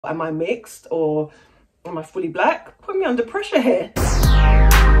Am I mixed or am I fully black? Put me under pressure here.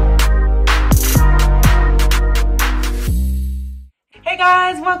 Hey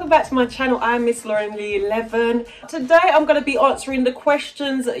guys, welcome back to my channel. I'm Miss Lauren Lee 11. Today I'm going to be answering the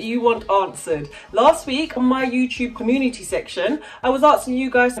questions that you want answered. Last week on my YouTube community section, I was asking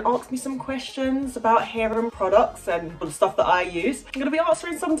you guys to ask me some questions about hair and products and the stuff that I use. I'm going to be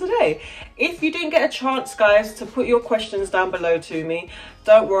answering some today. If you didn't get a chance, guys, to put your questions down below to me,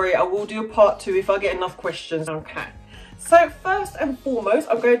 don't worry, I will do a part 2 if I get enough questions. Okay. So first and foremost,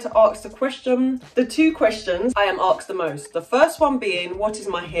 I'm going to ask the two questions I am asked the most. The first one being, what is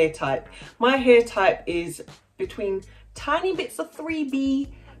my hair type? My hair type is between tiny bits of 3B,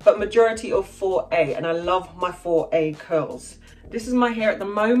 but majority of 4A, and I love my 4A curls. This is my hair at the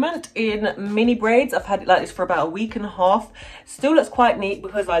moment in mini braids. I've had it like this for about a week and a half. Still looks quite neat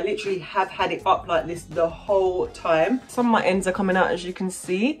because I literally have had it up like this the whole time. Some of my ends are coming out, as you can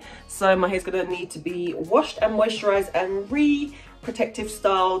see. So my hair's gonna need to be washed and moisturized and re-protective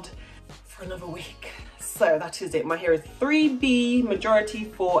styled for another week. So that is it. My hair is 3B,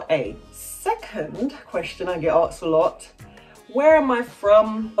 majority 4A. Second question I get asked a lot, where am I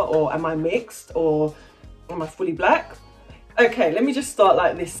from? Or am I mixed? Or am I fully black? Okay, let me just start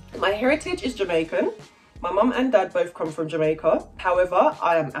like this. My heritage is Jamaican. My mum and dad both come from Jamaica. However,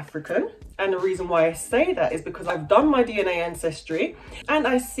 I am African. And the reason why I say that is because I've done my DNA ancestry and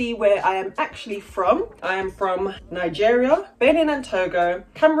I see where I am actually from. I am from Nigeria, Benin and Togo,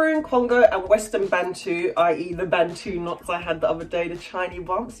 Cameroon, Congo, and Western Bantu, i.e. the Bantu knots I had the other day, the shiny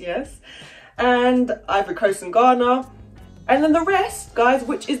bumps, yes. And Ivory Coast and Ghana. And then the rest, guys,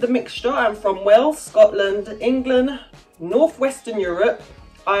 which is the mixture. I'm from Wales, Scotland, England, Northwestern Europe,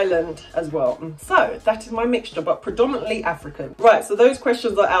 Ireland as well. So that is my mixture, but predominantly African. Right, so those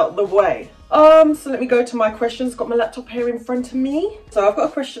questions are out the way. So let me go to my questions. Got my laptop here in front of me. So I've got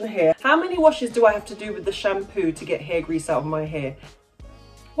a question here. How many washes do I have to do with the shampoo to get hair grease out of my hair?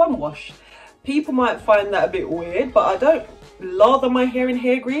 One wash. People might find that a bit weird, but I don't lather my hair in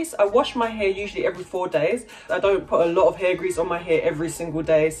hair grease. I wash my hair usually every 4 days. I don't put a lot of hair grease on my hair every single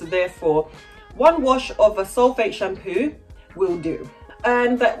day, so therefore one wash of a sulfate shampoo will do.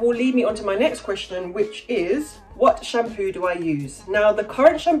 And that will lead me on to my next question, which is, what shampoo do I use? Now, the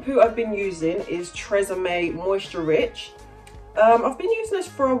current shampoo I've been using is Tresemme Moisture Rich. I've been using this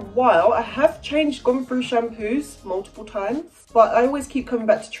for a while. I have gone through shampoos multiple times, but I always keep coming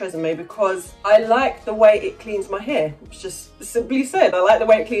back to Tresemme because I like the way it cleans my hair. It's just simply said, I like the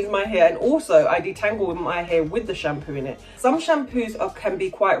way it cleans my hair, and also I detangle my hair with the shampoo in it. Some shampoos can be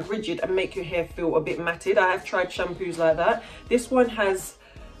quite rigid and make your hair feel a bit matted. I have tried shampoos like that. This one has,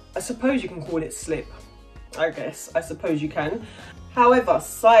 I suppose you can call it slip. I suppose you can. However,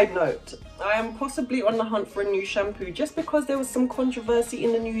 side note, I am possibly on the hunt for a new shampoo just because there was some controversy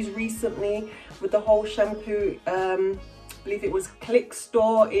in the news recently with the whole shampoo. I believe it was Click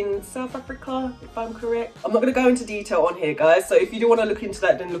Store in South Africa, if I'm correct. I'm not going to go into detail on here, guys, so if you do want to look into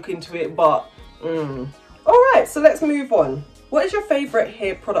that, then look into it, but Alright, so let's move on. What is your favourite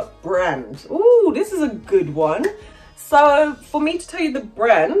hair product brand? Ooh, this is a good one. So for me to tell you the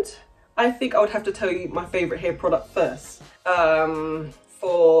brand, I think I would have to tell you my favourite hair product first.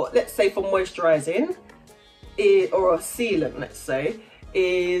 Let's say for moisturising or a sealant, let's say,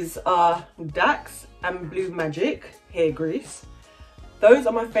 is Dax and Blue Magic hair grease. Those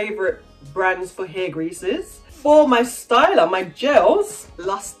are my favourite brands for hair greases. For my styler, my gels,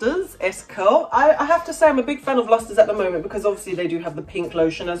 Lusters, S-Curl. I have to say I'm a big fan of Lusters at the moment because obviously they do have the pink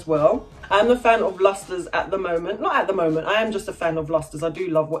lotion as well. I'm a fan of Lusters at the moment. Not at the moment, I am just a fan of Lusters. I do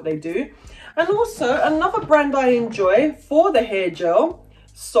love what they do. And also another brand I enjoy for the hair gel,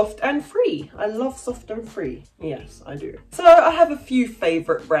 Soft and Free. I love Soft and Free. Yes, I do. So I have a few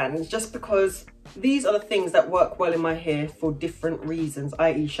favourite brands just because these are the things that work well in my hair for different reasons,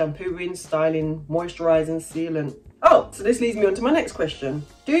 i.e. shampooing, styling, moisturising, sealant. Oh, so this leads me on to my next question.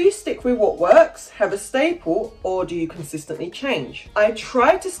 Do you stick with what works, have a staple, or do you consistently change? I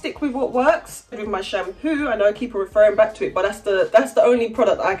try to stick with what works. With my shampoo, I know I keep referring back to it, but that's the only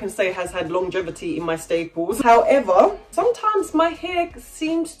product I can say has had longevity in my staples. However, sometimes my hair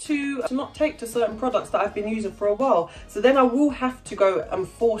seems to not take to certain products that I've been using for a while. So then I will have to go, I'm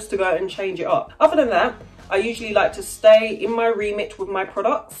forced to go and change it up. Other than that, I usually like to stay in my remit with my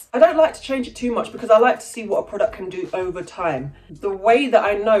products. I don't like to change it too much because I like to see what a product can do over time. The way that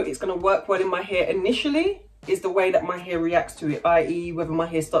I know it's going to work well in my hair initially is the way that my hair reacts to it, i.e. whether my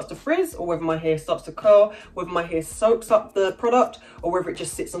hair starts to frizz or whether my hair starts to curl, whether my hair soaks up the product or whether it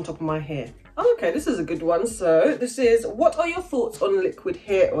just sits on top of my hair. Okay, this is a good one. So this is, what are your thoughts on liquid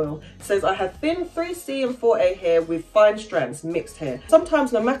hair oil? It says, I have thin 3C and 4A hair with fine strands, mixed hair.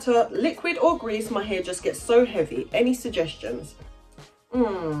 Sometimes no matter liquid or grease, my hair just gets so heavy. Any suggestions?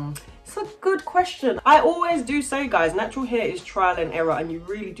 It's a good question. I always do say, guys, natural hair is trial and error, and you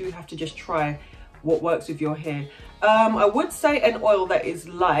really do have to just try what works with your hair. I would say an oil that is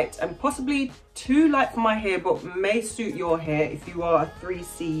light and possibly too light for my hair, but may suit your hair if you are a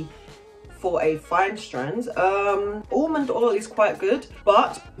 3C 4A fine strands. Almond oil is quite good,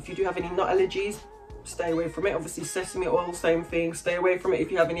 but if you do have any nut allergies, stay away from it. Obviously sesame oil, same thing, stay away from it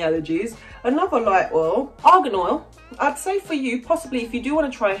if you have any allergies. Another light oil, argan oil. I'd say for you, possibly if you do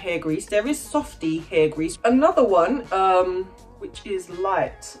want to try hair grease, there is Softy hair grease. Another one, which is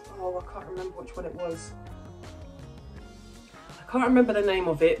light. Oh, I can't remember which one it was. I can't remember the name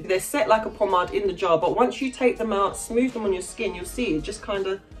of it. They're set like a pomade in the jar, but once you take them out, smooth them on your skin, you'll see it just kind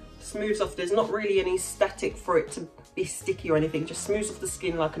of smooths off. There's not really any static for it to be sticky or anything, just smooths off the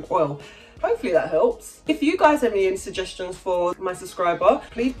skin like an oil. Hopefully that helps. If you guys have any suggestions for my subscriber,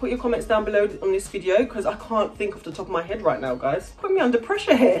 please put your comments down below on this video, because I can't think off the top of my head right now, guys. Put me under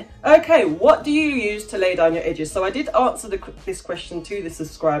pressure here. Okay, what do you use to lay down your edges? So I did answer this question to the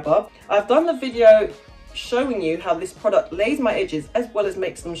subscriber. I've done the video showing you how this product lays my edges as well as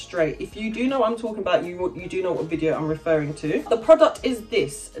makes them straight. If you do know what I'm talking about, you do know what video I'm referring to. The product is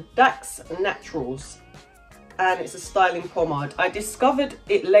this, Dax Naturals, and it's a styling pomade. I discovered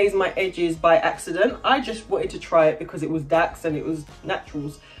it lays my edges by accident. I just wanted to try it because it was Dax and it was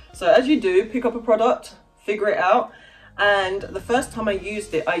naturals. So as you do, pick up a product, figure it out. And the first time I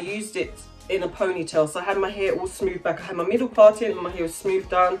used it in a ponytail. So I had my hair all smoothed back. I had my middle part in and my hair was smoothed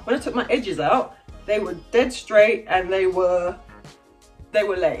down. When I took my edges out, they were dead straight and they were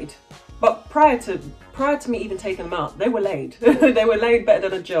laid. But prior to me even taking them out, they were laid. They were laid better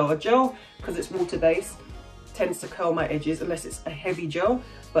than a gel. A gel, because it's water based, tends to curl my edges unless it's a heavy gel.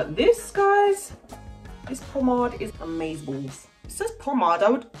 But this, guys, this pomade is amazeballs. It says pomade, I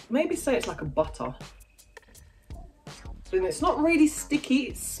would maybe say it's like a butter. And it's not really sticky,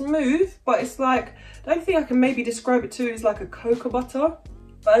 it's smooth, but it's like, the only thing I can maybe describe it to is like a cocoa butter.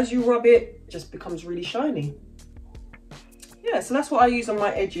 But as you rub it, it just becomes really shiny. Yeah, so that's what I use on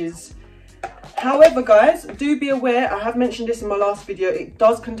my edges. However, guys, do be aware, I have mentioned this in my last video, it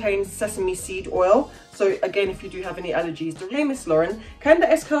does contain sesame seed oil. So again, if you do have any allergies. Hey, Miss Lauren, can the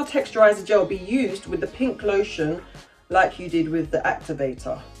SKL Texturizer Gel be used with the pink lotion like you did with the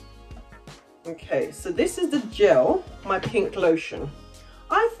activator? Okay, so this is the gel, my pink lotion.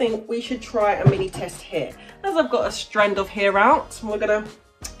 I think we should try a mini test here. As I've got a strand of hair out, we're gonna,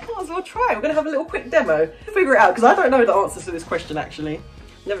 might as well try. We're gonna have a little quick demo. Figure it out, because I don't know the answers to this question actually.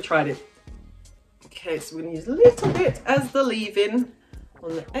 Never tried it. Okay, so we're gonna use a little bit as the leave-in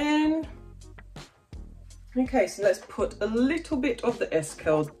on the end. Okay, so let's put a little bit of the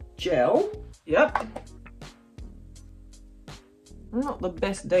SKL gel. Yep. Not the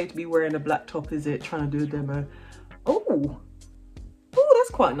best day to be wearing a black top, is it? Trying to do a demo. Oh,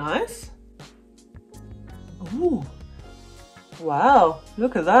 that's quite nice. Oh, wow,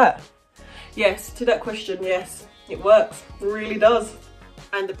 look at that. Yes, to that question, yes, it works, it really does.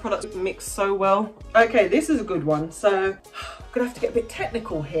 And the products mix so well. Okay, this is a good one. So I'm gonna have to get a bit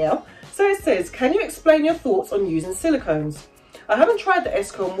technical here. So it says, can you explain your thoughts on using silicones? I haven't tried the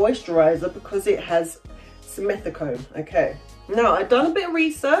SKL moisturizer because it has simethicone. Okay, now I've done a bit of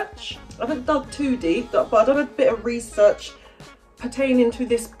research. I haven't dug too deep, but I've done a bit of research pertaining to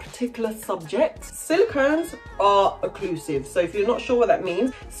this particular subject. Silicones are occlusive. So if you're not sure what that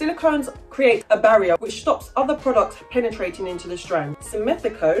means, silicones create a barrier which stops other products penetrating into the strand.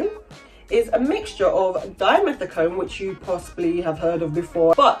 Simethicone is a mixture of dimethicone, which you possibly have heard of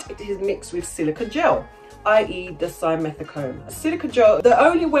before, but it is mixed with silica gel, i.e. the simethicone. Silica gel, the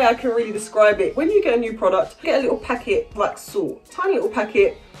only way I can really describe it, when you get a new product, you get a little packet like salt, tiny little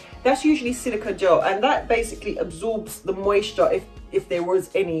packet. That's usually silica gel, and that basically absorbs the moisture if there was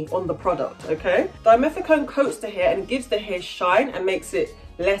any on the product, okay? Dimethicone coats the hair and gives the hair shine and makes it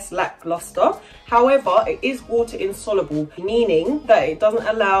less lackluster. However, it is water insoluble, meaning that it doesn't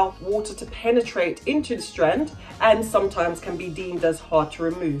allow water to penetrate into the strand and sometimes can be deemed as hard to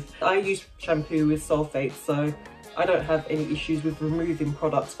remove. I use shampoo with sulfate, so I don't have any issues with removing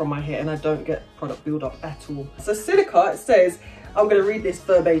products from my hair, and I don't get product buildup at all. So silica, it says, I'm going to read this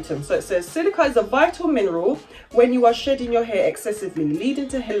verbatim. So it says, silica is a vital mineral when you are shedding your hair excessively, leading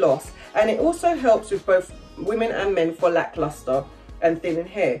to hair loss, and it also helps with both women and men for lackluster. and thinning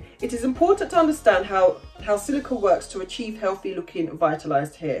hair. It is important to understand how silicone works to achieve healthy looking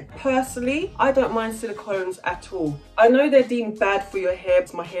vitalized hair. Personally, I don't mind silicones at all. I know they're deemed bad for your hair,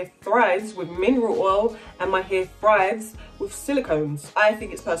 but my hair thrives with mineral oil and my hair thrives with silicones. I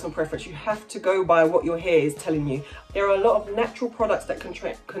think it's personal preference. You have to go by what your hair is telling you. There are a lot of natural products that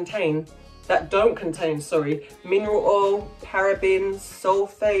don't contain mineral oil, parabens,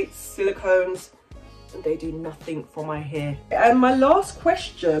 sulfates, silicones, and they do nothing for my hair. And my last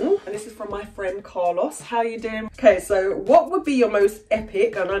question, and this is from my friend Carlos. How you doing? Okay, so what would be your most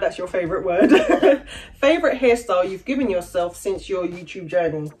epic, I know that's your favorite word, favorite hairstyle you've given yourself since your YouTube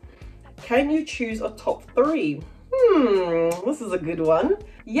journey? Can you choose a top 3? This is a good one.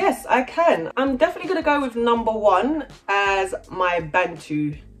 Yes, I can. I'm definitely gonna go with number 1 as my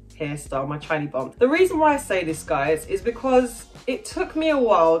Bantu hairstyle, my Chinese bump. The reason why I say this, guys, is because it took me a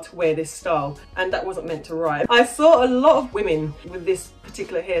while to wear this style, and that wasn't meant to rhyme. I saw a lot of women with this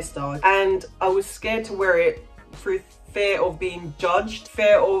particular hairstyle and I was scared to wear it through fear of being judged,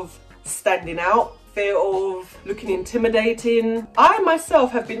 fear of standing out, fear of looking intimidating. I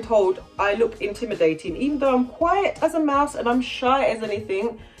myself have been told I look intimidating, even though I'm quiet as a mouse and I'm shy as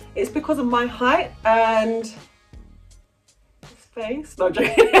anything. It's because of my height and face. No,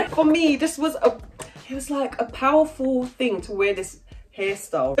 joking. For me, it was like a powerful thing to wear this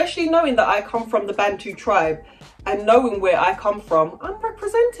hairstyle, especially knowing that I come from the Bantu tribe and knowing where I come from, I'm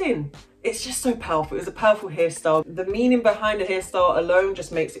representing. It's just so powerful. It's a powerful hairstyle. The meaning behind the hairstyle alone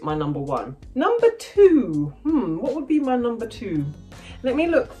just makes it my number 1. Number 2, what would be my number 2? Let me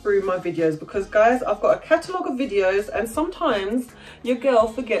look through my videos, because guys, I've got a catalogue of videos and sometimes your girl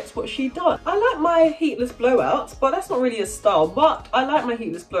forgets what she done. I like my heatless blowouts, but that's not really a style, but I like my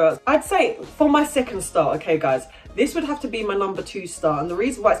heatless blowouts. I'd say for my second style, okay guys, this would have to be my number 2 style, and the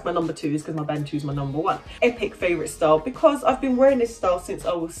reason why it's my number 2 is because my Bantu is my number 1. Epic favourite style, because I've been wearing this style since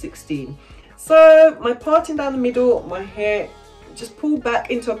I was 16. So my parting down the middle, my hair just pulled back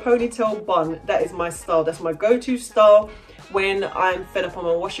into a ponytail bun, that is my style. That's my go-to style when I'm fed up on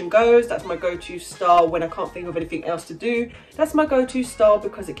my wash and goes. That's my go-to style when I can't think of anything else to do. That's my go-to style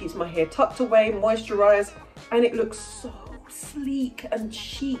because it keeps my hair tucked away, moisturized, and it looks so sleek and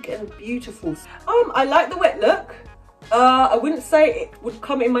chic and beautiful. I like the wet look. I wouldn't say it would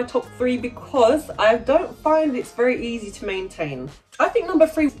come in my top 3 because I don't find it's very easy to maintain. I think number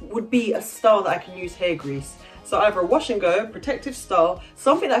 3 would be a style that I can use hair grease. So either a wash and go, protective style,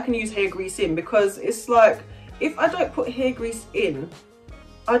 something that I can use hair grease in, because it's like, if I don't put hair grease in,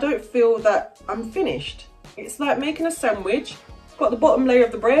 I don't feel that I'm finished. It's like making a sandwich, got the bottom layer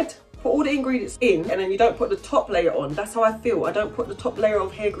of the bread, put all the ingredients in, and then you don't put the top layer on. That's how I feel. I don't put the top layer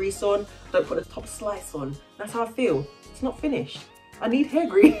of hair grease on, I don't put the top slice on. That's how I feel. It's not finished. I need hair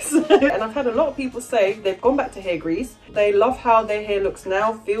grease. And I've had a lot of people say they've gone back to hair grease. They love how their hair looks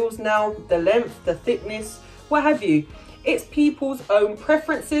now, feels now, the length, the thickness, what have you. It's people's own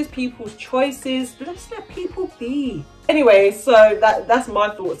preferences, people's choices. Let's let people be. Anyway, so that's my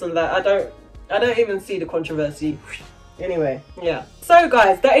thoughts on that. I don't even see the controversy. Anyway, yeah. So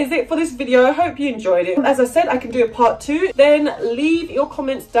guys, that is it for this video. I hope you enjoyed it. As I said, I can do a part 2. Then leave your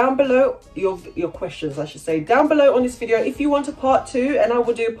comments down below, your questions I should say, down below on this video if you want a part 2, and I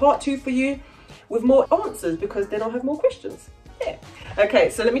will do a part 2 for you with more answers, because then I'll have more questions. Yeah. Okay,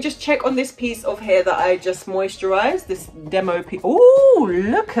 so let me just check on this piece of hair that I just moisturized, this demo piece. Oh,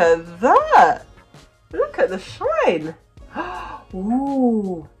 look at that. Look at the shine.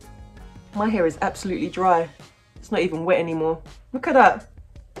 Ooh, my hair is absolutely dry. It's not even wet anymore. Look at that.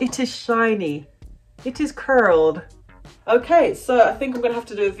 It is shiny. It is curled. Okay, so I think I'm gonna have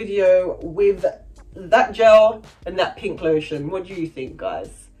to do a video with that gel and that pink lotion. What do you think,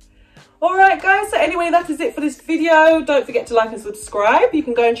 guys? Alright guys, so anyway, that is it for this video. Don't forget to like and subscribe. You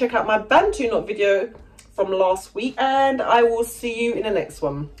can go and check out my Bantu knot video from last week, and I will see you in the next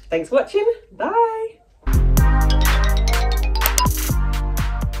one. Thanks for watching. Bye.